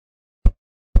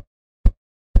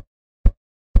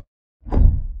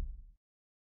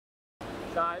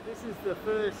So this is the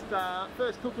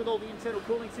first cook with all the internal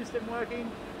cooling system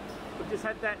working. We've just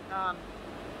had that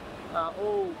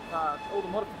all the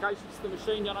modifications to the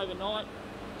machine done overnight,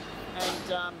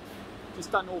 and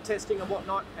just done all testing and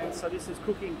whatnot. And so this is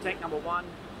cooking tank number 1.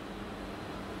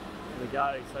 There we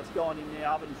go. So it's gone in there,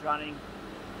 oven's running,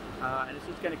 and it's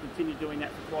just going to continue doing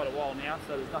that for quite a while now.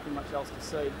 So there's nothing much else to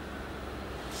see.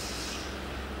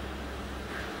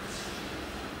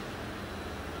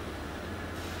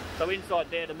 So inside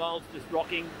there, the mould's just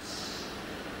rocking,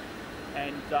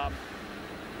 and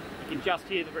you can just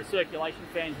hear the recirculation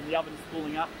fans in the oven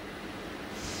spooling up.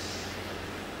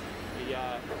 The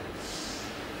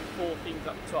 4 things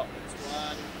up the top. It's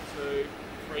 1, 2,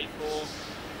 3, 4.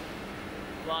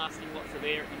 Blasting lots of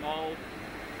air at the mould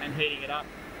and heating it up.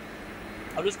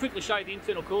 I'll just quickly show you the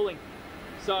internal cooling.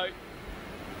 So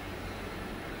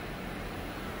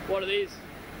what it is,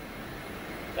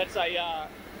 that's a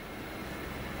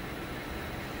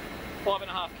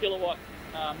 5.5 kilowatt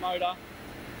motor,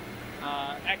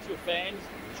 actual fans,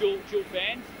 dual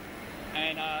fans,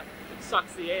 and it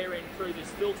sucks the air in through this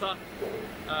filter,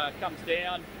 comes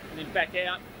down and then back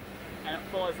out, and it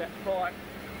follows that pipe.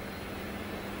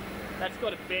 That's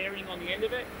got a bearing on the end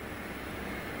of it,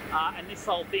 and this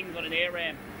whole thing's on an air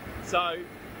ram. So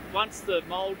once the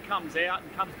mould comes out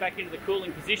and comes back into the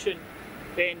cooling position,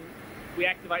 then we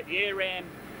activate the air ram,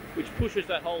 which pushes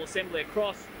that whole assembly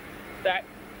across. That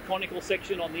conical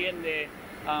section on the end there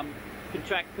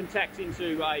contacts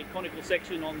into a conical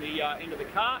section on the end of the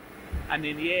cart, and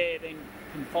then the air then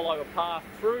can follow a path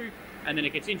through, and then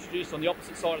it gets introduced on the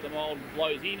opposite side of the mould and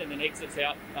blows in, and then exits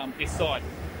out this side.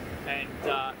 And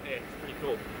yeah, it's pretty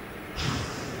cool.